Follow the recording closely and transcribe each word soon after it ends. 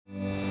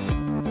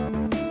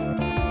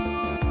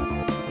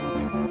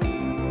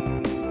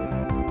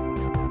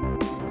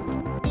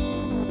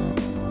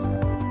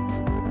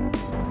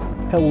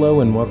Hello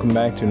and welcome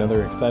back to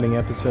another exciting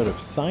episode of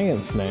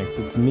Science Snacks.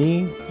 It's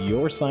me,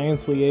 your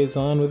science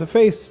liaison with a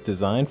face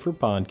designed for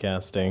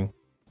podcasting,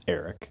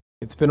 Eric.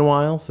 It's been a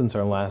while since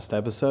our last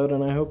episode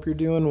and I hope you're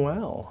doing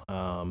well.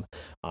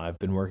 I've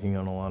been working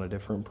on a lot of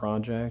different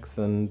projects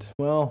and,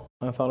 well,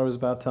 I thought it was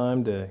about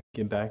time to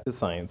get back to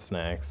Science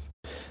Snacks.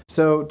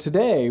 So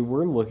today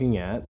we're looking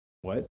at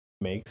what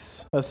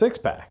makes a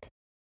six-pack,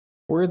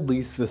 or at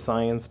least the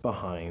science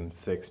behind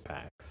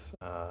six-packs.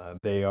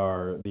 They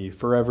are the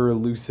forever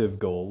elusive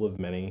goal of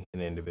many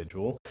an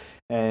individual,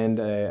 and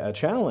a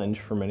challenge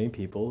for many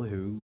people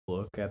who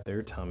look at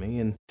their tummy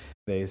and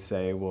they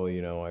say, well,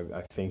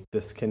 I think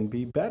this can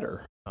be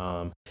better.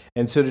 And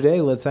so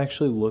today, let's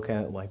actually look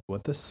at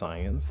what the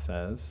science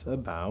says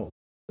about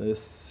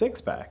this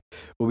six-pack.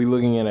 We'll be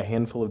looking at a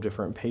handful of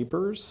different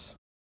papers.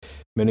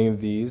 Many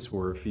of these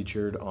were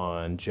featured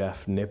on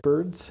Jeff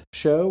Nippard's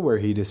show, where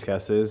he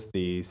discusses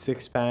the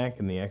six-pack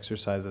and the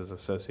exercises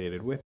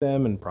associated with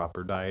them and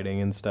proper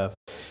dieting and stuff.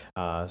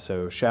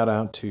 So shout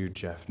out to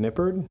Jeff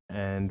Nippard,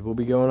 and we'll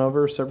be going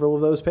over several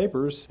of those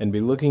papers and be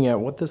looking at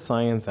what the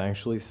science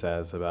actually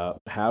says about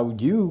how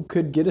you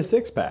could get a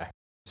six-pack.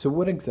 So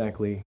what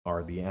exactly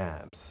are the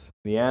abs?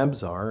 The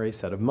abs are a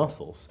set of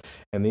muscles,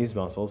 and these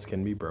muscles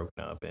can be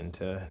broken up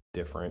into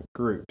different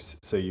groups.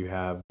 So you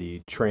have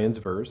the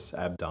transverse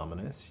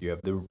abdominis, you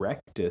have the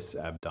rectus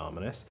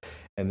abdominis,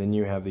 and then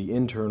you have the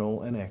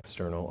internal and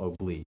external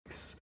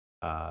obliques.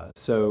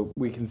 So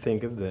we can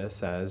think of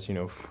this as,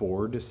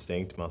 four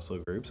distinct muscle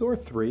groups, or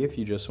three if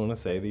you just want to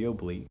say the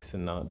obliques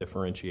and not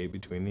differentiate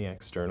between the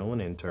external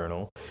and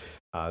internal,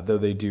 though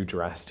they do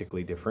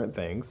drastically different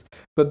things.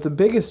 But the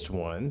biggest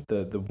one,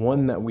 the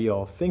one that we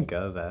all think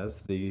of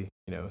as the,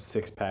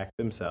 six-pack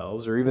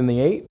themselves, or even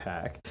the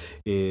eight-pack,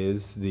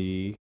 is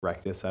the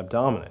rectus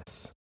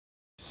abdominis.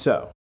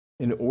 So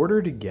in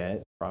order to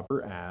get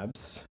proper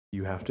abs,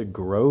 you have to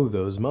grow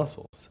those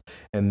muscles,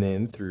 and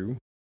then through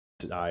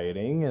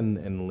dieting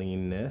and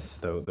leanness,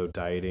 though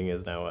dieting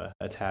is now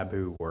a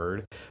taboo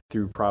word,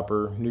 through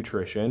proper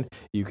nutrition,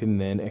 you can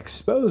then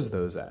expose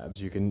those abs.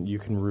 You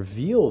can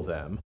reveal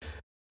them.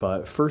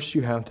 But first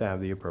you have to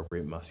have the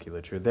appropriate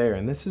musculature there.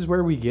 And this is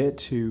where we get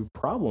to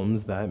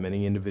problems that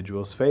many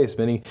individuals face.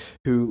 Many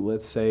who,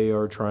 let's say,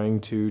 are trying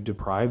to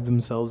deprive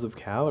themselves of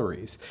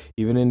calories.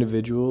 Even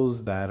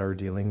individuals that are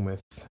dealing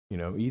with,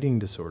 eating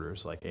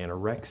disorders like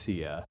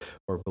anorexia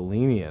or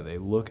bulimia. They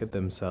look at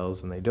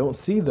themselves and they don't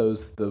see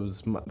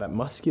that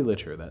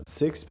musculature, that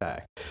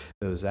six-pack,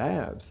 those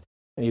abs,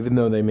 even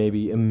though they may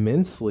be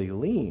immensely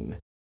lean.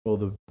 Well,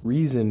 the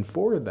reason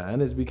for that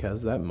is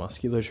because that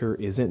musculature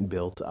isn't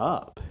built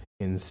up.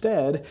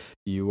 Instead,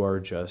 you are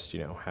just,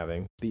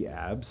 having the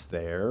abs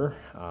there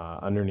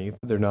underneath.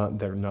 They're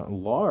not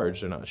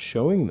large. They're not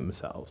showing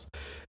themselves.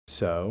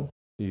 So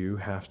you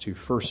have to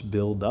first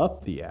build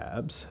up the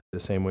abs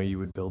the same way you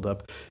would build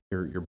up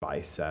your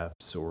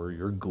biceps or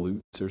your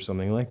glutes or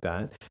something like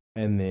that.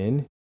 And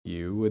then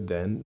you would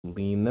then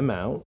lean them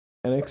out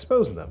and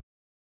expose them.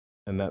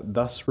 And that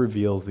thus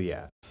reveals the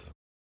abs.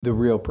 The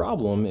real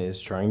problem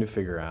is trying to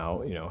figure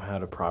out, how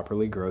to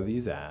properly grow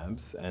these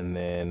abs. And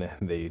then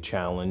the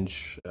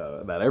challenge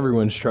that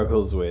everyone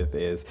struggles with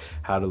is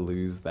how to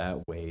lose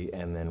that weight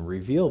and then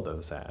reveal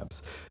those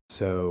abs.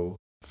 So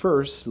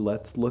first,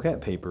 let's look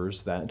at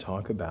papers that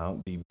talk about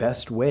the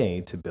best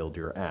way to build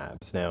your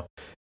abs. Now,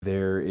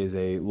 there is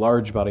a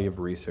large body of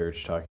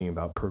research talking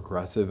about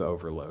progressive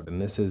overload.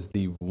 And this is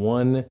the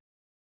one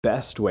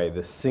best way,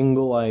 the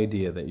single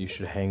idea that you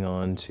should hang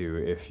on to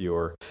if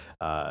you're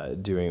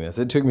doing this.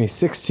 It took me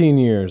 16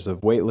 years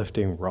of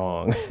weightlifting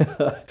wrong,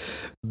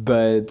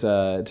 but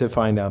to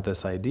find out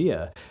this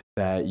idea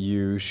that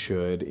you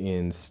should,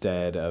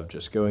 instead of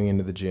just going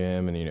into the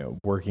gym and,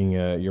 working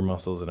your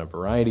muscles in a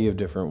variety of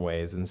different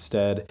ways,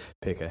 instead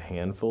pick a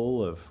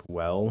handful of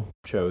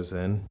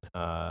well-chosen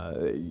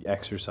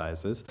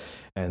exercises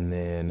and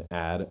then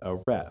add a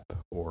rep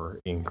or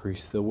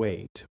increase the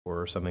weight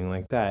or something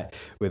like that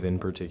within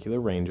particular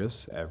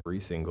ranges every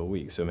single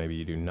week. So maybe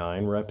you do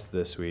 9 reps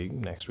this week,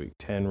 next week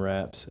 10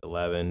 reps,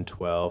 11,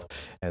 12,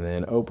 and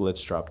then,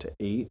 let's drop to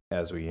 8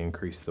 as we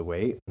increase the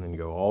weight, and then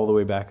go all the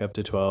way back up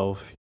to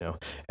 12,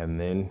 and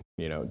then,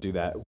 do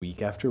that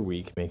week after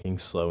week, making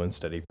slow and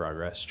steady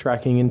progress,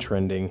 tracking and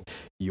trending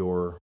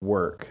your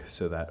work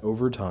so that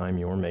over time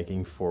you're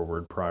making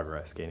forward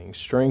progress, gaining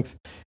strength,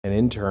 and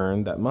in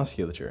turn that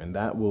musculature, and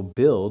that will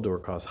build or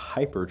cause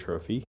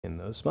hypertrophy in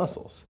those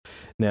muscles.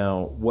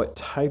 Now, what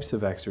types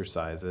of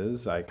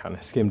exercises, I kind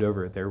of skimmed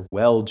over it, they're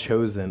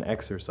well-chosen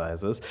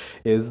exercises,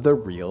 is the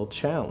real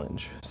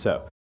challenge.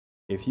 So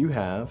if you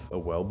have a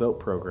well-built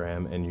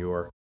program and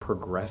you're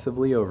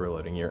progressively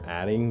overloading, you're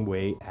adding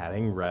weight,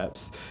 adding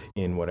reps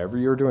in whatever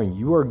you're doing,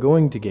 you are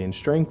going to gain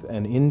strength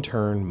and in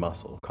turn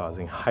muscle,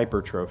 causing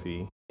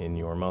hypertrophy in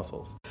your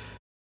muscles.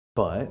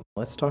 But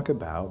let's talk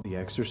about the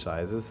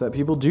exercises that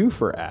people do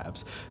for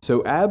abs.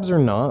 So abs are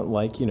not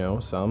like,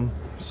 some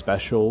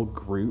special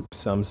group,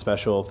 some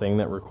special thing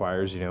that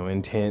requires,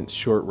 intense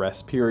short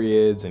rest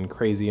periods and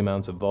crazy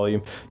amounts of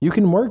volume. You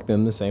can work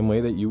them the same way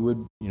that you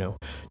would,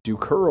 do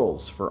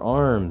curls for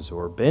arms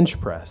or bench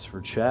press for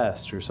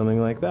chest or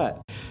something like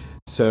that.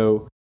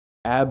 So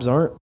abs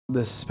aren't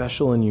this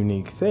special and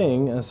unique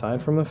thing,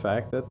 aside from the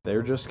fact that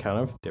they're just kind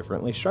of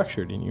differently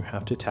structured, and you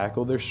have to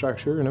tackle their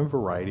structure in a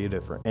variety of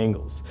different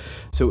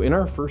angles. So in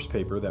our first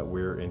paper that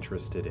we're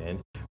interested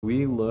in,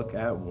 we look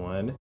at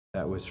one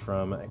that was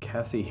from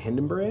Cassie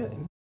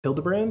Hildebrand.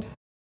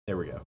 There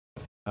we go.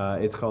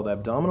 It's called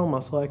Abdominal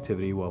Muscle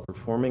Activity While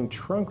Performing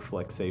Trunk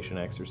Flexation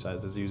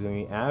Exercises Using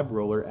the Ab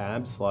Roller,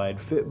 Ab Slide,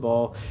 Fit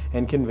Ball,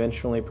 and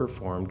Conventionally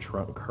Performed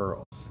Trunk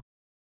Curls.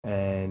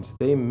 And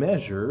they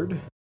measured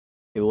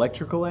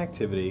electrical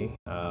activity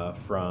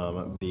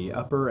from the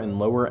upper and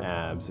lower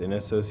abs in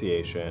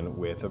association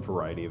with a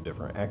variety of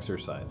different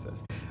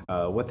exercises.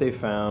 What they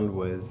found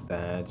was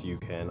that you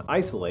can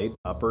isolate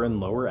upper and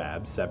lower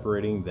abs,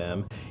 separating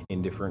them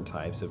in different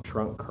types of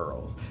trunk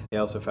curls. They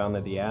also found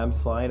that the ab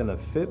slide and the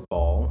fit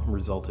ball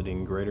resulted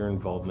in greater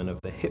involvement of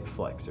the hip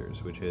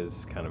flexors, which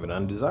is kind of an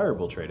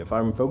undesirable trait. If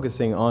I'm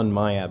focusing on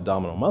my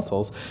abdominal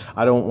muscles,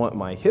 I don't want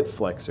my hip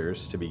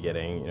flexors to be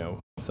getting,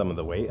 some of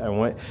the weight. I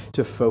want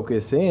to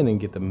focus in and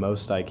get the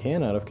most I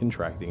can out of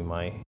contracting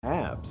my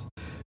abs.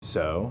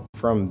 So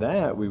from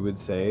that, we would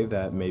say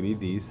that maybe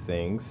these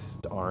things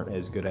aren't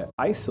as good at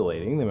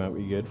isolating. They might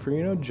be good for,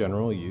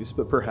 general use,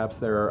 but perhaps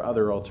there are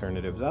other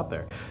alternatives out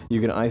there. You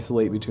can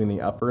isolate between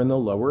the upper and the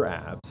lower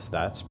abs.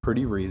 That's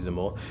pretty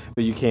reasonable,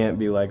 but you can't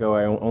be like, oh,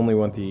 I only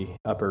want the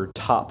upper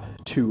top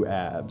 2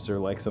 abs or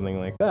like something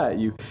like that.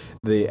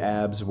 The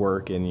abs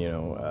work in,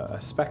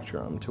 a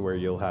spectrum to where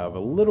you'll have a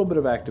little bit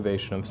of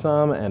activation of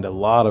some and a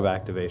lot of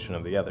activation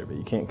of the other, but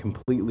you can't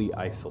completely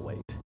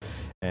isolate.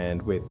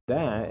 And with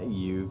that,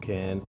 you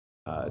can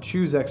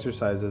choose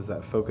exercises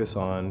that focus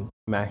on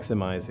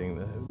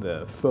maximizing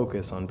the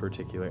focus on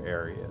particular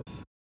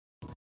areas.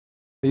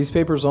 These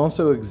papers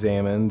also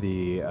examine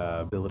the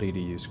ability to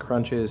use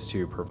crunches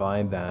to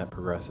provide that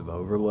progressive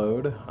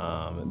overload.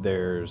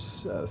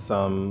 There's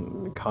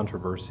some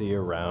controversy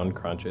around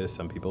crunches.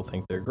 Some people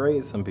think they're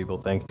great. Some people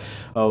think,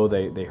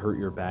 they hurt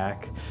your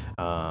back.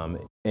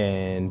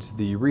 And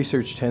the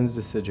research tends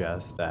to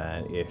suggest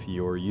that if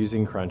you're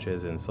using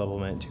crunches in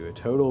supplement to a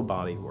total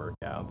body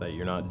workout, that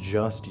you're not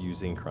just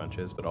using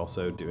crunches, but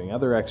also doing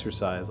other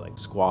exercise like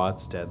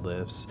squats,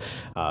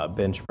 deadlifts,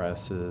 bench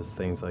presses,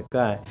 things like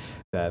that,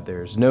 that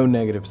there's no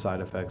negative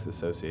side effects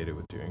associated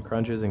with doing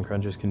crunches, and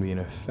crunches can be an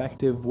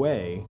effective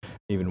way,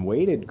 even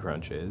weighted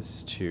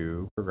crunches,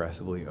 to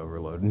progressively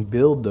overload and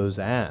build those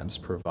abs,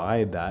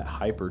 provide that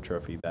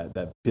hypertrophy,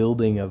 that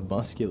building of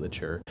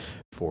musculature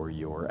for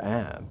your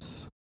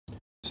abs.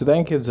 So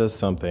that gives us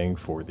something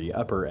for the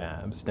upper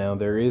abs. Now,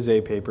 there is a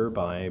paper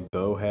by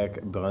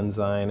Bohek,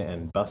 Bunzine,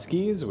 and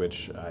Buskies,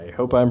 which I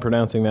hope I'm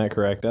pronouncing that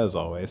correct, as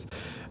always.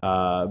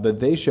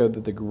 But they showed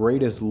that the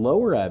greatest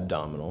lower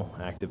abdominal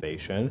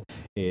activation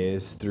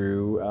is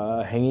through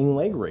hanging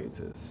leg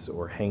raises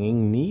or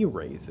hanging knee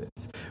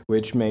raises,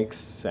 which makes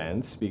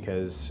sense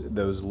because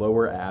those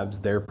lower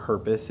abs, their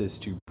purpose is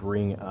to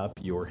bring up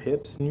your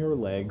hips and your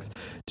legs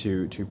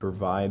to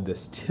provide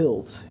this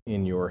tilt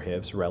in your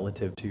hips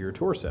relative to your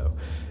torso.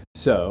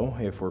 So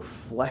if we're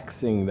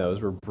flexing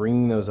those, we're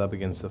bringing those up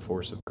against the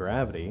force of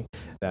gravity,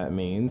 that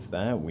means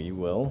that we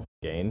will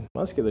gain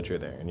musculature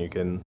there. And you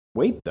can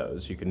weight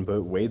those. You can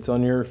put weights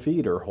on your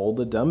feet or hold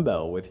a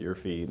dumbbell with your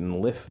feet and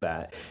lift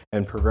that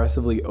and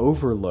progressively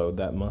overload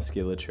that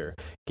musculature,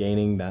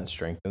 gaining that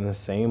strength in the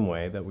same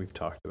way that we've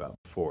talked about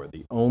before.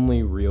 The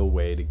only real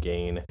way to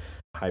gain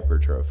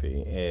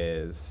hypertrophy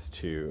is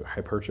to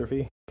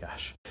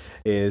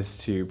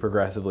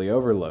progressively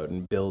overload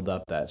and build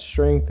up that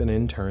strength and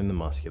in turn the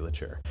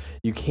musculature.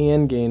 You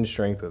can gain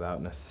strength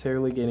without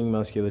necessarily gaining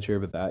musculature,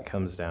 but that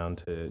comes down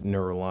to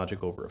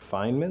neurological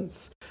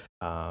refinements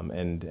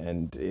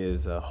and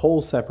is a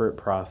whole separate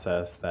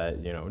process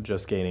that,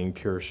 just gaining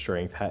pure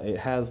strength, it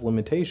has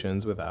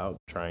limitations without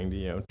trying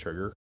to,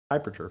 trigger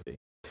hypertrophy.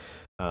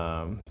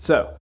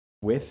 So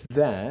with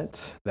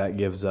that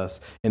gives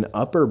us an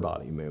upper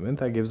body movement.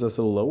 That gives us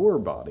a lower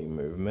body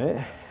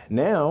movement.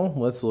 Now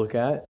let's look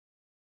at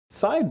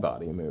side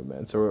body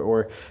movements,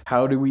 or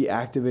how do we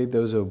activate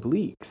those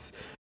obliques?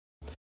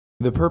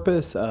 The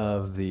purpose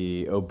of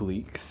the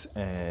obliques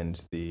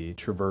and the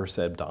transverse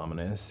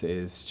abdominis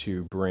is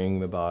to bring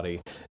the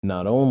body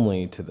not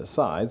only to the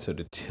side, so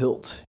to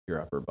tilt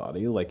your upper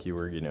body like you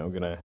were,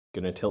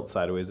 gonna tilt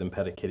sideways and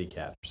pet a kitty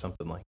cat or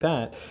something like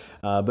that,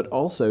 but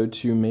also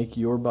to make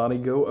your body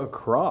go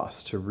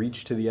across, to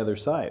reach to the other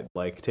side,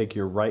 like take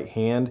your right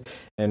hand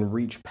and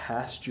reach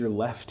past your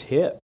left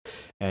hip.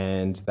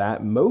 And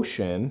that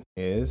motion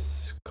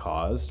is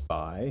caused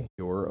by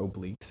your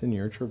obliques and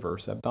your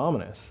transverse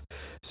abdominis.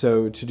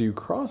 So to do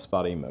cross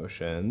body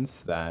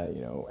motions that,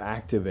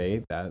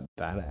 activate that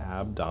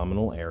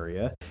abdominal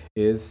area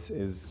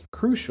is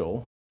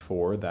crucial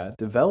for that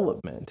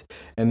development.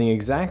 And the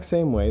exact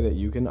same way that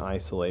you can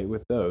isolate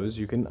with those,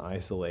 you can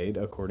isolate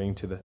according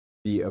to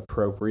the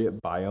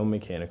appropriate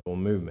biomechanical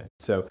movement.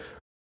 So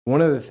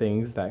one of the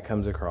things that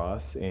comes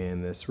across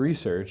in this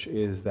research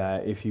is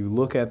that if you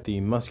look at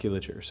the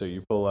musculature, so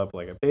you pull up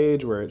like a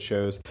page where it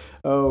shows,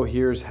 oh,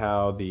 here's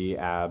how the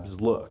abs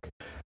look.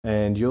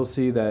 And you'll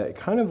see that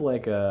kind of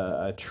like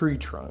a tree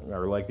trunk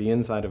or like the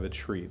inside of a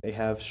tree. They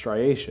have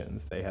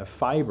striations, they have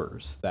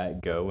fibers that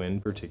go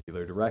in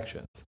particular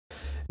directions.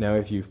 Now,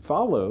 if you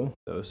follow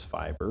those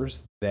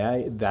fibers,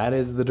 that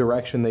is the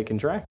direction they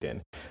contract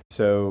in.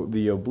 So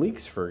the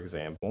obliques, for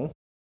example,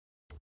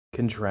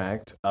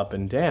 contract up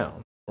and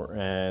down.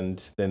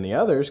 And then the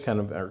others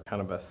are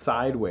kind of a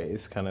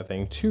sideways kind of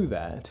thing to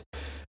that.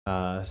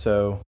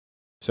 So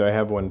I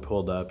have one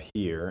pulled up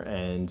here,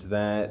 and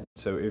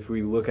so if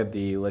we look at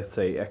the, let's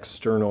say,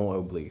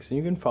 external obliques, and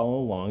you can follow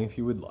along if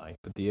you would like,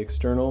 but the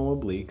external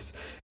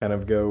obliques kind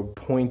of go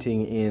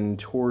pointing in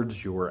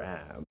towards your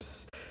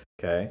abs,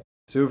 okay?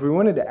 So if we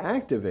wanted to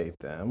activate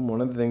them, one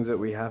of the things that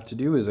we have to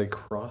do is a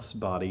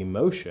cross-body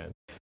motion,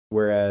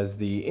 whereas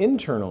the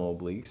internal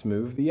obliques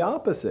move the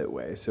opposite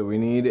way. So we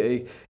need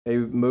a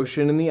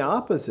motion in the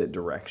opposite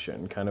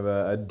direction, kind of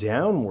a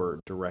downward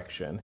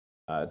direction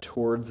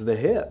towards the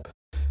hip.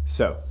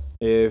 So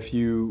if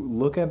you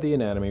look at the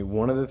anatomy,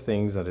 one of the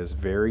things that is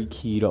very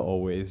key to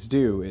always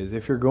do is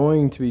if you're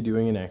going to be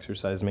doing an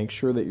exercise, make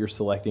sure that you're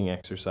selecting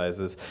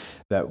exercises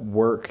that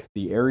work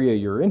the area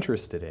you're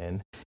interested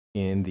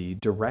in the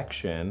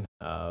direction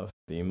of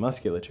the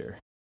musculature.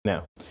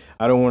 Now,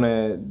 I don't want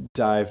to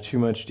dive too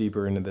much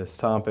deeper into this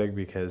topic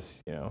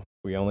because,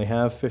 we only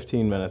have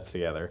 15 minutes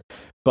together.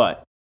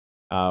 But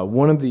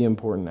one of the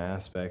important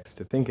aspects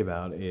to think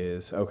about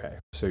is, okay,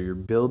 so you're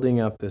building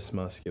up this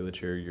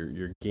musculature,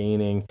 you're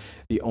gaining.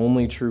 The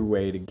only true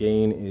way to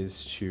gain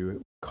is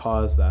to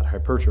cause that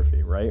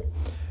hypertrophy, right?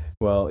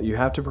 Well, you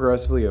have to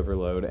progressively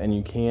overload, and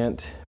you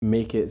can't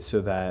make it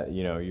so that,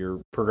 you're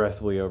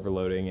progressively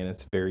overloading and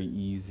it's very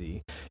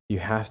easy. You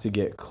have to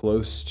get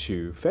close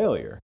to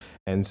failure.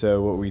 And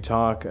so what we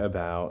talk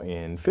about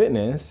in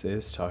fitness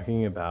is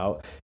talking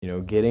about,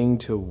 getting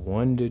to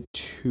 1 to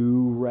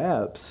 2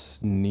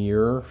 reps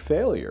near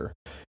failure.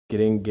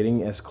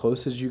 Getting as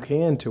close as you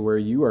can to where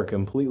you are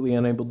completely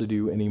unable to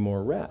do any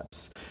more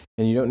reps.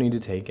 And you don't need to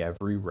take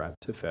every rep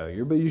to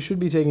failure, but you should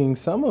be taking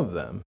some of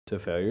them to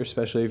failure,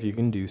 especially if you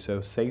can do so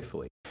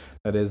safely.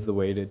 That is the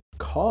way to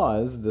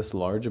cause this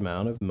large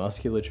amount of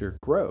musculature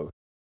growth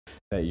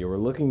that you are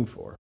looking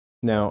for.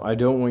 Now, I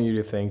don't want you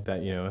to think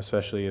that,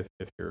 especially if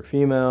you're a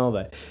female,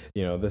 that,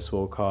 this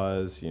will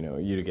cause, you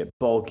to get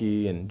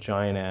bulky and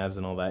giant abs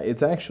and all that.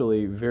 It's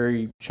actually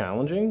very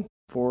challenging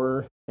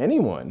for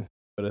anyone,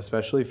 but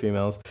especially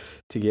females,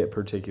 to get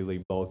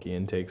particularly bulky,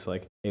 and takes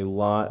like a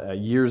lot,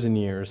 years and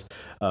years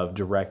of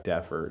direct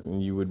effort.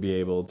 And you would be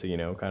able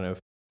to, kind of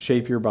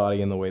shape your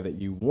body in the way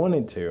that you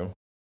wanted to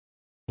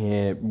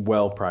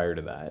well prior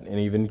to that. And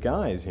even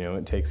guys,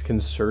 it takes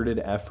concerted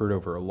effort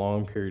over a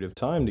long period of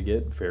time to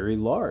get very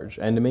large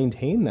and to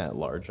maintain that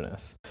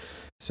largeness.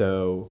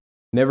 So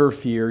never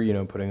fear,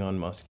 putting on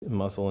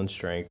muscle and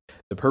strength.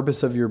 The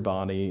purpose of your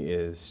body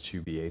is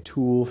to be a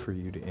tool for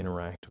you to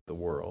interact with the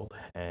world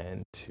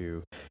and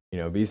to,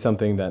 be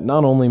something that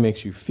not only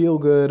makes you feel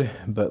good,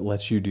 but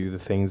lets you do the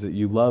things that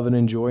you love and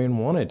enjoy and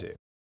want to do.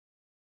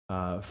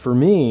 For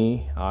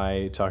me,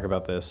 I talk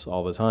about this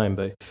all the time,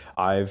 but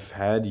I've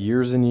had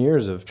years and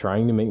years of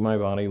trying to make my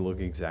body look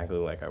exactly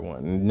like I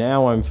want. And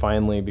now I'm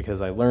finally,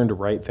 because I learned to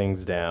write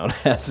things down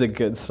as a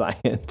good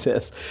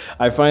scientist,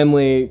 I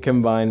finally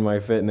combined my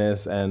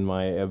fitness and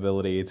my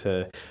ability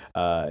to,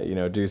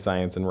 do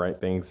science and write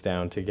things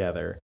down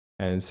together.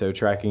 And so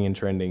tracking and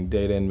trending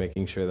data and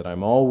making sure that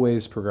I'm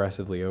always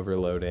progressively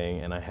overloading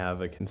and I have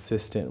a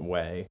consistent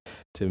way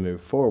to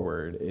move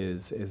forward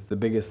is the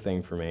biggest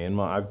thing for me.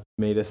 And I've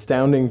made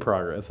astounding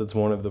progress. It's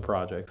one of the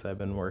projects I've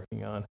been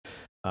working on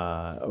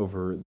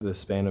over the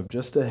span of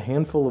just a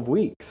handful of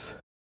weeks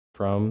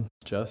from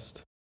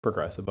just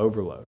progressive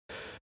overload.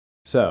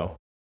 So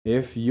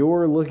if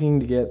you're looking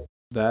to get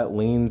that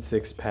lean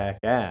 6-pack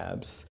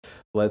abs,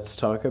 let's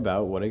talk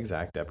about what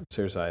exact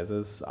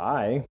exercises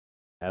I,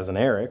 as an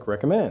Eric,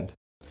 recommend.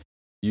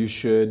 You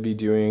should be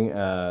doing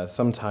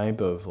some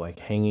type of like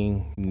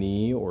hanging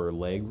knee or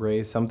leg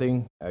raise,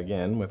 something.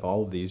 Again, with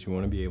all of these, you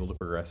want to be able to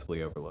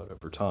progressively overload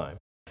over time.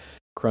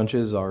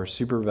 Crunches are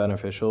super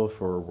beneficial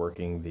for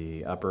working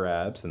the upper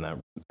abs, and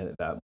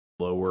that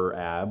lower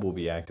ab will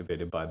be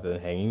activated by the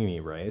hanging knee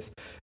raise.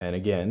 And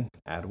again,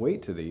 add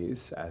weight to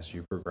these as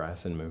you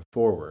progress and move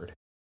forward.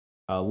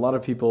 A lot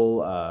of people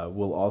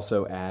will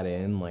also add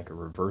in like a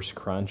reverse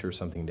crunch or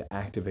something to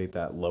activate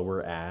that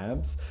lower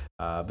abs.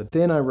 But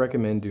then I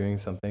recommend doing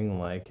something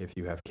like if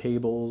you have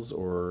cables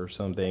or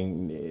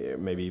something,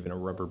 maybe even a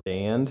rubber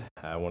band,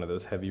 one of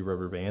those heavy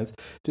rubber bands,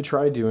 to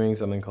try doing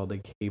something called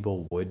a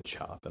cable wood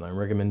chop. And I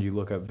recommend you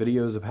look up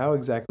videos of how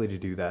exactly to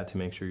do that to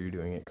make sure you're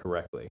doing it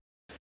correctly.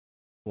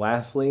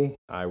 Lastly,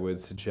 I would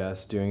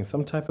suggest doing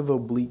some type of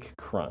oblique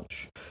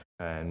crunch.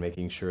 and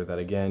making sure that,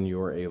 again,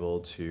 you're able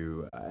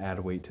to add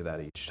weight to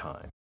that each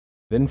time.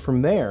 Then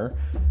from there,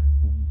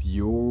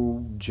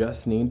 you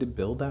just need to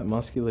build that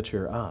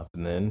musculature up,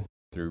 and then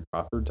through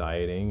proper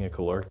dieting, a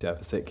caloric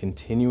deficit,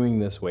 continuing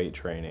this weight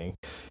training,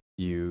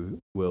 you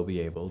will be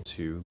able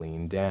to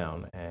lean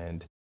down.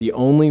 And the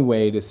only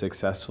way to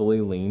successfully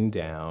lean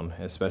down,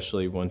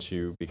 especially once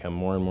you become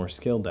more and more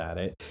skilled at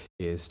it,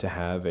 is to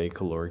have a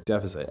caloric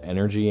deficit.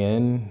 Energy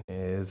in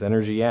is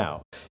energy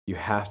out. You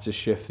have to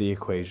shift the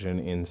equation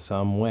in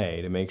some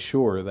way to make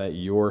sure that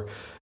you're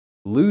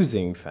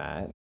losing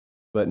fat,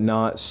 but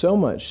not so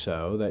much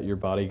so that your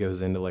body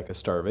goes into like a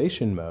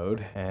starvation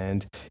mode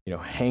and,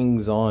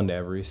 hangs on to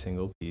every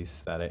single piece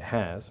that it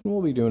has. And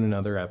we'll be doing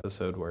another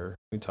episode where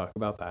we talk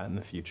about that in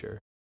the future.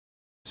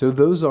 So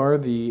those are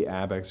the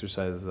ab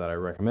exercises that I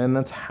recommend.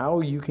 That's how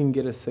you can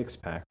get a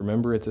six-pack.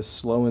 Remember, it's a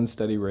slow and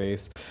steady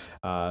race.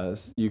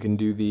 You can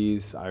do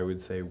these, I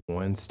would say,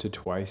 once to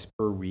twice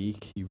per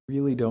week. You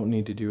really don't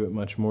need to do it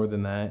much more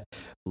than that.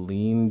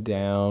 Lean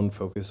down,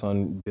 focus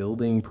on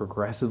building,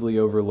 progressively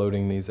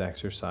overloading these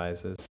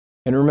exercises.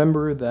 And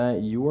remember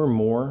that you are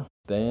more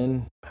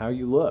than how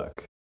you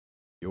look.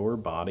 Your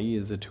body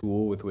is a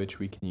tool with which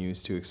we can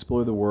use to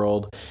explore the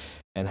world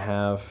and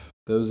have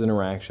those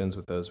interactions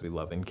with those we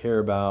love and care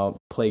about,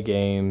 play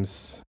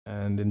games,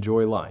 and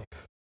enjoy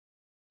life.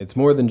 It's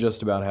more than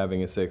just about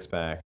having a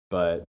six-pack,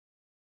 but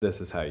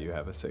this is how you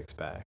have a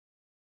six-pack.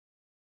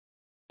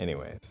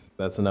 Anyways,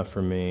 that's enough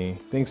from me.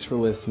 Thanks for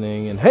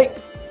listening, and hey,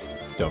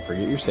 don't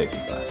forget your safety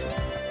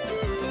glasses.